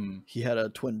 He had a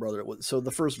twin brother. So the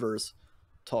first verse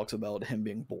talks about him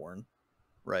being born,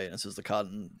 right? And it says, the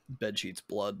cotton bed sheets,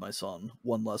 blood, my son,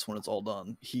 one less when it's all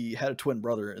done. He had a twin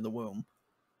brother in the womb,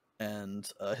 and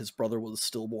his brother was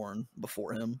stillborn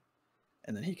before him,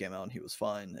 and then he came out and he was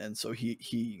fine. And so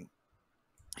he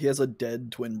has a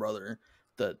dead twin brother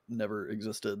that never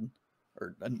existed,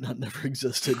 or not never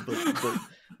existed, but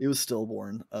he was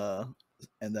stillborn.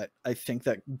 And that, I think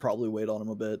that probably weighed on him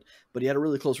a bit, but he had a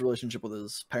really close relationship with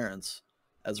his parents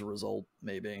as a result,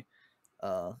 maybe.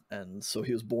 And so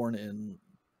he was born in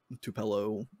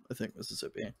Tupelo, I think,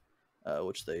 Mississippi,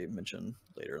 which they mention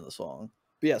later in the song.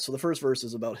 But yeah, so the first verse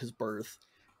is about his birth,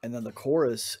 and then the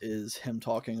chorus is him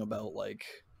talking about, like,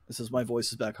 it says, my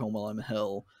voice is back home while I'm in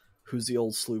hell. Who's the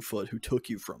old slewfoot who took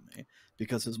you from me?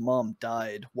 Because his mom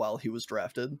died while he was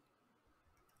drafted.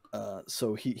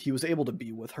 So he was able to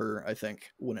be with her, I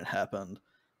think, when it happened,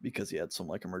 because he had some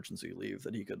like emergency leave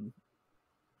that he could.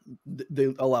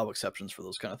 They allow exceptions for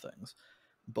those kind of things,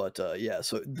 but yeah.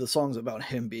 So the song's about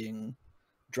him being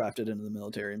drafted into the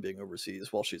military and being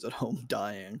overseas while she's at home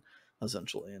dying,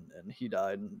 essentially, and he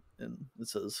died. And it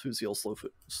says, "Who's the old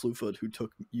slewfoot who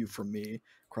took you from me?"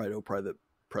 Cried, "Oh, Private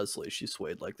Presley." She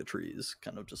swayed like the trees,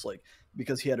 kind of just like,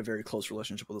 because he had a very close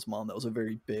relationship with his mom. That was a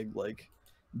very big, like,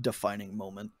 defining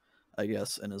moment, I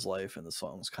guess, in his life, and the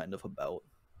song's kind of about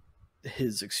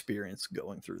his experience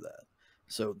going through that.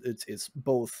 So it's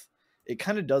both. It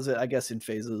kind of does it, I guess, in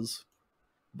phases,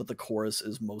 but the chorus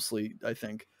is mostly, I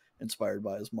think, inspired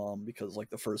by his mom, because like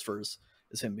the first verse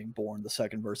is him being born. The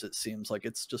second verse, it seems like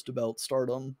it's just about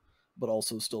stardom, but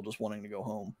also still just wanting to go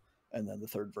home. And then the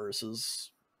third verse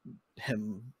is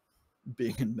him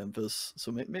being in Memphis.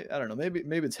 So maybe, I don't know,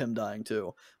 maybe it's him dying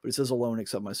too. But it says, alone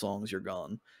except my songs, you're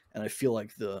gone. And I feel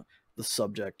like the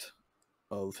subject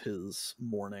of his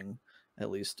mourning, at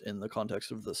least in the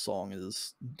context of this song,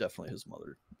 is definitely his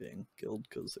mother being killed,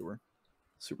 because they were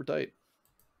super tight.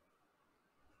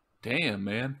 Damn,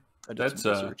 man. I did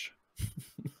some research.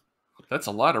 That's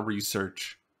a lot of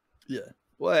research. Yeah.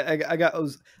 Well,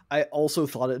 I also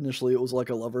thought initially it was like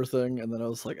a lover thing, and then I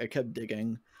was like, I kept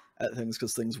digging at things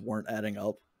because things weren't adding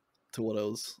up to what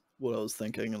I was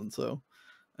thinking, and so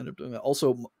I ended up doing that.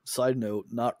 Also, side note,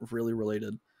 not really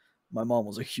related, my mom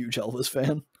was a huge Elvis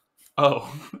fan.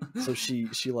 Oh. So she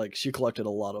collected a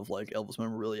lot of like Elvis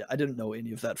memorabilia. I didn't know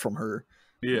any of that from her,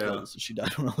 Yeah. because she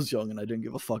died when I was young and I didn't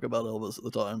give a fuck about Elvis at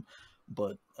the time.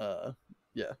 But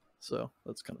yeah, so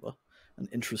that's kind of an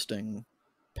interesting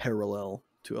parallel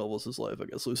to Elvis's life, I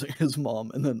guess, losing his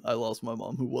mom, and then I lost my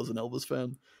mom, who was an Elvis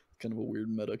fan. Kind of a weird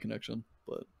meta connection,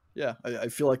 but yeah, I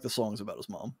feel like the song's about his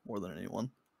mom more than anyone.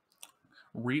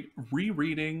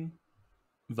 Rereading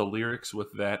the lyrics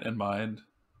with that in mind,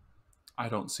 I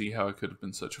don't see how it could have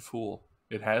been such a fool.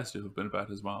 It has to have been about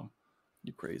his mom.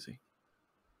 You crazy.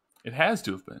 It has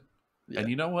to have been. Yeah. And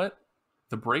you know what?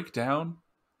 The breakdown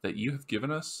that you have given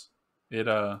us,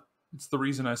 it's the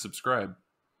reason I subscribe.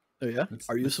 Oh yeah.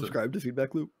 Are you it's subscribed to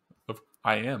Feedback Loop?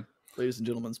 I am. Ladies and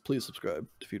gentlemen, please subscribe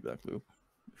to Feedback Loop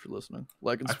if you're listening.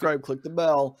 Like and subscribe, click the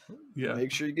bell. Yeah.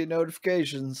 Make sure you get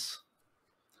notifications.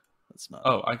 That's not.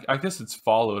 Oh, I guess it's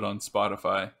followed on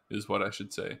Spotify is what I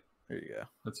should say. There you go.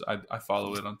 That's I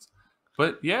follow it on.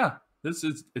 But yeah, it's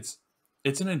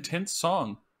an intense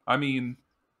song. I mean,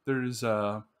 there's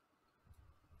a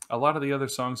lot of the other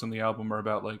songs on the album are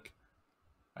about, like,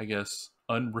 I guess,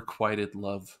 unrequited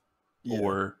love,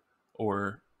 Yeah.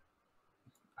 or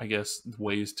I guess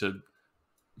ways to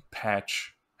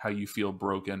patch how you feel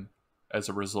broken as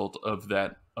a result of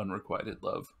that unrequited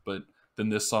love. But then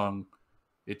this song,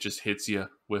 it just hits you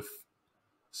with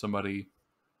somebody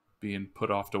being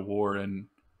put off to war and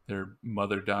their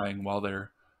mother dying while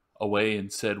they're away in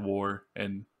said war,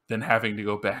 and then having to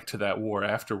go back to that war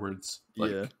afterwards.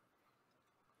 Like, yeah.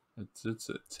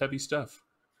 it's heavy stuff.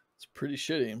 It's pretty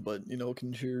shitty, but it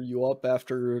can cheer you up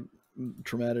after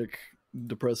traumatic,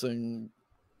 depressing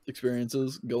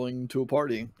experiences going to a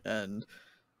party. And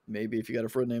maybe if you got a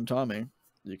friend named Tommy,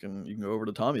 you can go over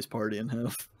to Tommy's party and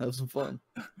have some fun.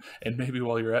 And maybe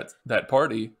while you're at that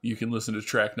party, you can listen to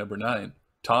track number 9,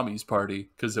 Tommy's Party,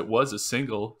 because it was a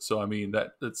single. So I mean,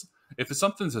 that's if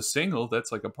something's a single,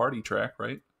 that's like a party track,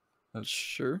 right? That's,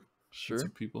 sure. That's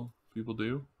what people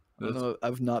do. I don't know.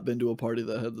 I've not been to a party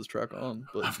that had this track on,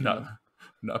 but I've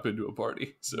not been to a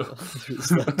party, so there's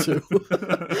that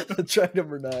too. Track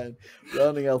number 9,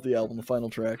 rounding out the album, the final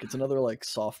track. It's another like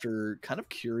softer, kind of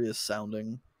curious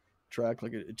sounding track.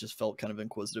 Like it just felt kind of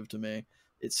inquisitive to me.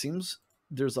 It seems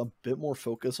there's a bit more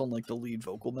focus on like the lead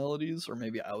vocal melodies, or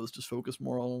maybe I was just focused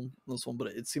more on this one, but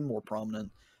it seemed more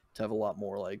prominent to have a lot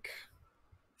more like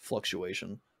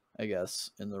fluctuation, I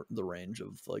guess, in the range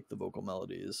of like the vocal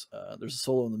melodies. There's a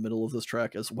solo in the middle of this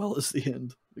track as well as the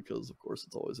end, because of course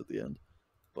it's always at the end.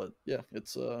 But yeah,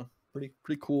 it's a pretty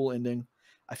cool ending.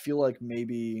 I feel like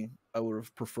maybe I would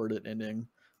have preferred it ending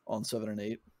on 7 and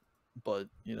 8, but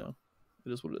it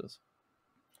is what it is.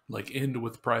 Like end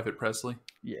with Private Presley.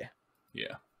 Yeah.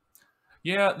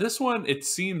 This one, it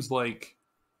seems like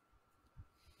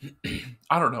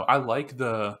I don't know. I like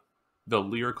the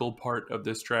lyrical part of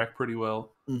this track pretty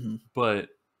well, but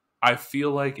I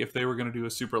feel like if they were going to do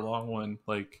a super long one,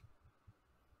 like,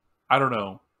 I don't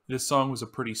know, this song was a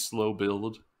pretty slow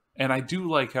build, and I do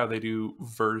like how they do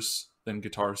verse then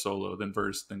guitar solo then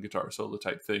verse then guitar solo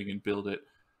type thing and build it,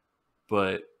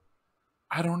 but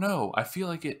I don't know. I feel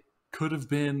like it could have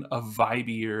been a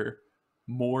vibier,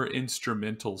 more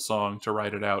instrumental song to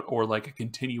write it out, or like a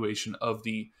continuation of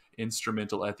the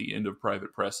instrumental at the end of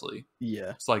Private Presley.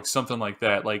 Yeah. It's like something like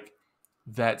that. Like,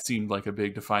 that seemed like a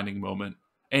big defining moment.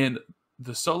 And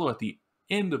the solo at the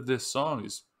end of this song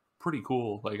is pretty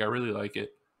cool. Like, I really like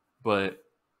it. But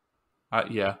I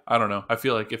don't know. I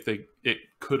feel like it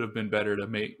could have been better to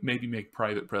maybe make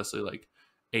Private Presley like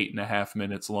 8.5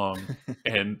 minutes long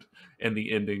and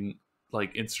the ending,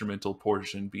 like, instrumental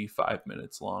portion be 5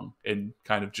 minutes long, and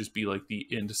kind of just be like the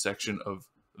end section of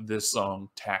this song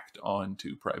tacked on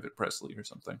to Private Presley or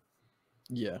something.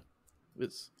 Yeah,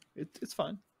 it's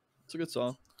fine. It's a good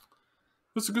song.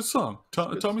 It's a good song.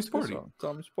 Tommy's Party.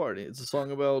 Tommy's Party. It's a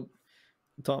song about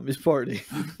Tommy's party.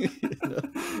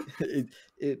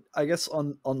 I guess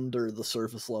under the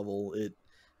surface level,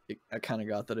 I kind of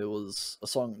got that it was a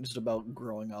song just about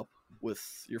growing up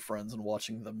with your friends and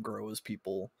watching them grow as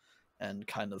people, and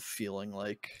kind of feeling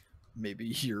like maybe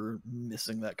you're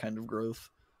missing that kind of growth.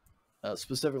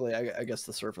 Specifically, I guess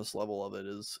the surface level of it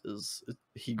is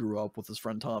he grew up with his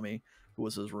friend Tommy, who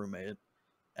was his roommate,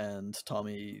 and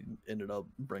Tommy ended up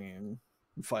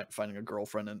finding a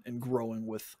girlfriend and growing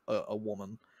with a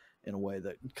woman in a way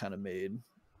that kind of made,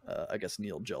 I guess,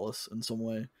 Neil jealous in some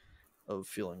way, of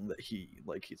feeling that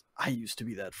I used to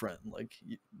be that friend. Like,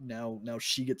 now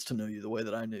she gets to know you the way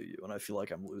that I knew you, and I feel like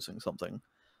I'm losing something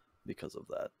because of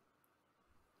that.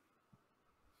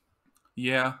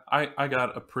 Yeah, I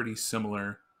got a pretty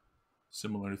similar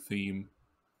theme,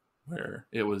 where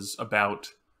it was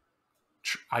about,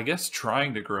 I guess,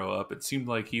 trying to grow up. It seemed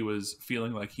like he was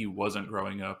feeling like he wasn't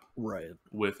growing up right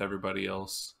with everybody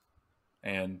else.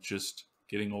 and just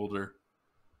getting older.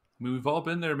 I mean, we've all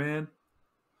been there, man.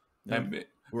 Yeah. And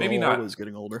We're maybe not always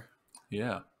getting older.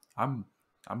 Yeah, I'm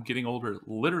getting older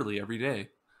literally every day,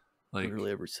 like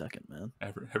Literally every second, man.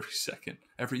 every second,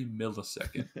 every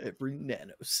millisecond, every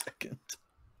nanosecond.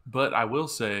 But I will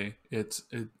say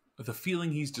the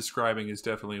feeling he's describing is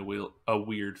definitely a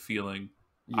weird feeling.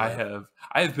 Yeah.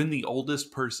 I have been the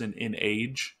oldest person in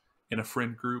age in a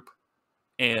friend group,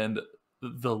 and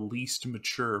the least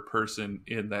mature person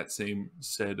in that same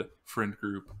said friend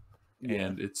group,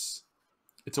 and it's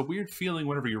a weird feeling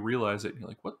whenever you realize it. And you're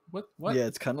like, what? Yeah,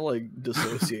 it's kind of like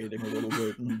dissociating a little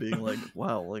bit and being like,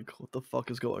 wow, like what the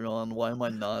fuck is going on? Why am I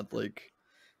not like?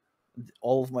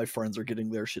 All of my friends are getting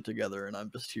their shit together, and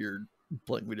I'm just here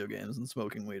playing video games and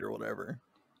smoking weed or whatever.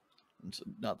 And so,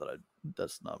 not that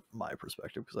that's not my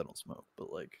perspective because I don't smoke,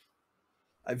 but like,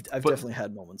 I've definitely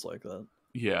had moments like that.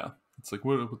 Yeah, it's like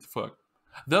what the fuck.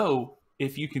 Though,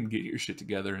 if you can get your shit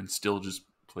together and still just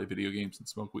play video games and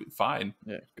smoke weed, fine.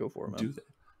 Yeah, go for it, man. Do that.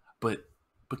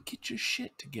 But get your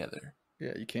shit together.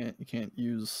 Yeah, you can't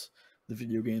use the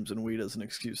video games and weed as an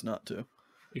excuse not to.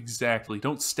 Exactly.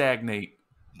 Don't stagnate.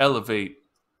 Elevate.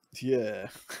 Yeah,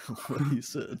 what he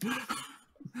said.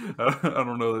 I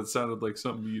don't know. That sounded like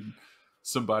something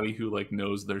somebody who like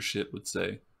knows their shit would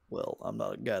say. Well, I'm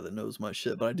not a guy that knows my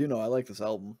shit, but I do know I like this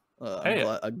album.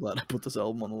 I'm glad I put this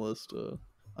album on the list.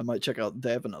 I might check out.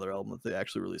 They have another album that they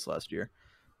actually released last year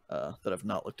that I've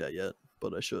not looked at yet,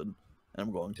 but I should, and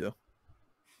I'm going to.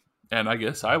 And I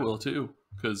guess I will too,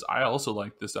 because I also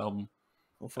like this album,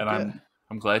 and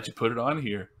I'm glad you put it on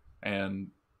here. And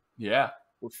yeah,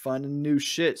 we're finding new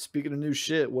shit. Speaking of new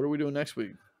shit, what are we doing next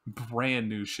week? Brand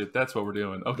new shit. That's what we're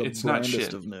doing. Okay, it's not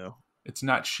shit. Of new. It's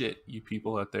not shit, you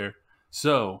people out there.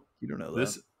 So you don't know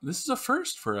this is a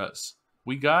first for us.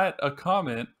 We got a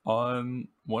comment on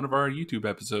one of our YouTube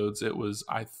episodes. It was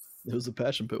it was the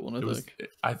Passion Pit one,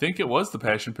 I think it was the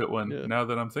Passion Pit one. Yeah. Now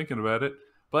that I'm thinking about it,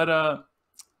 but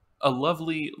a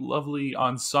lovely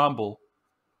ensemble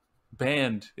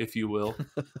band, if you will,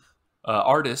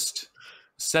 artist.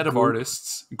 Set of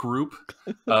artists group,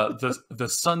 the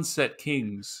Sunset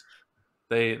Kings.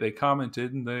 They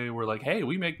commented and they were like, "Hey,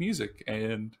 we make music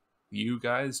and you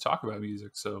guys talk about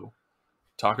music, so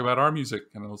talk about our music."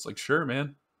 And I was like, "Sure,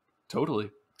 man,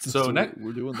 totally." So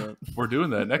we're doing that. We're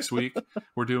doing that next week.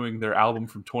 We're doing their album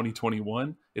from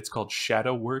 2021. It's called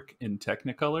Shadow Work in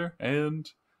Technicolor, and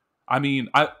I mean,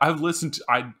 I've listened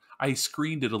to, I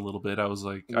screened it a little bit. I was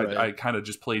like, right. I kind of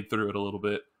just played through it a little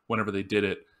bit whenever they did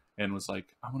it. And was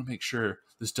like, I want to make sure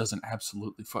this doesn't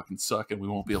absolutely fucking suck and we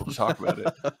won't be able to talk about it.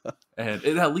 And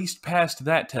it at least passed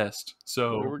that test.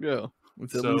 So there we go.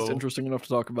 It's at least interesting enough to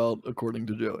talk about, according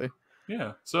to Joey.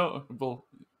 Yeah. So, well,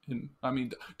 I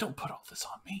mean, don't put all this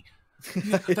on me.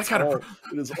 It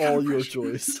is all your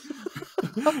choice.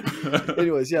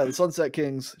 Anyways, yeah, the Sunset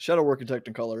Kings, Shadow Work in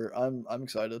Technicolor. I'm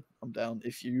excited. I'm down.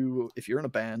 If you're in a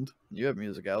band and you have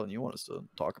music out and you want us to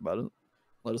talk about it,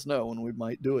 let us know, and we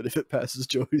might do it if it passes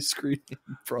Joey's screening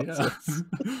process.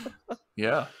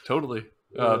 Yeah, totally.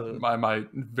 My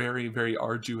very, very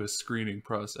arduous screening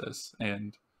process.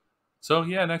 And so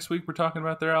yeah, next week we're talking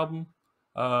about their album.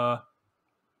 We're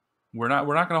not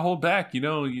gonna hold back. You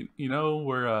know,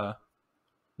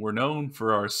 we're known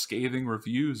for our scathing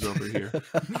reviews over here.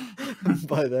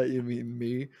 By that you mean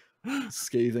me?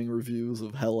 Scathing reviews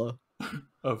of Hella.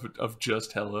 Of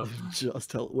just Hella.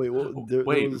 Just Hella. Wait, what?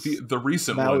 The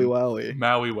recent Maui one. Wowie.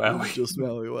 Maui Wowie. Just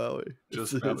Maui Wowie.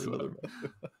 Just Maui Wowie.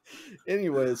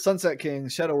 Anyway, Sunset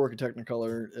Kings, Shadow Work in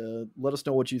Technicolor. Let us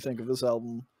know what you think of this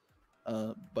album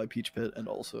by Peach Pit and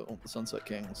also the Sunset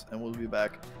Kings. And we'll be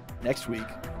back next week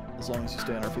as long as you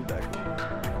stay on our feedback.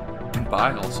 And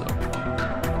bye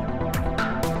also.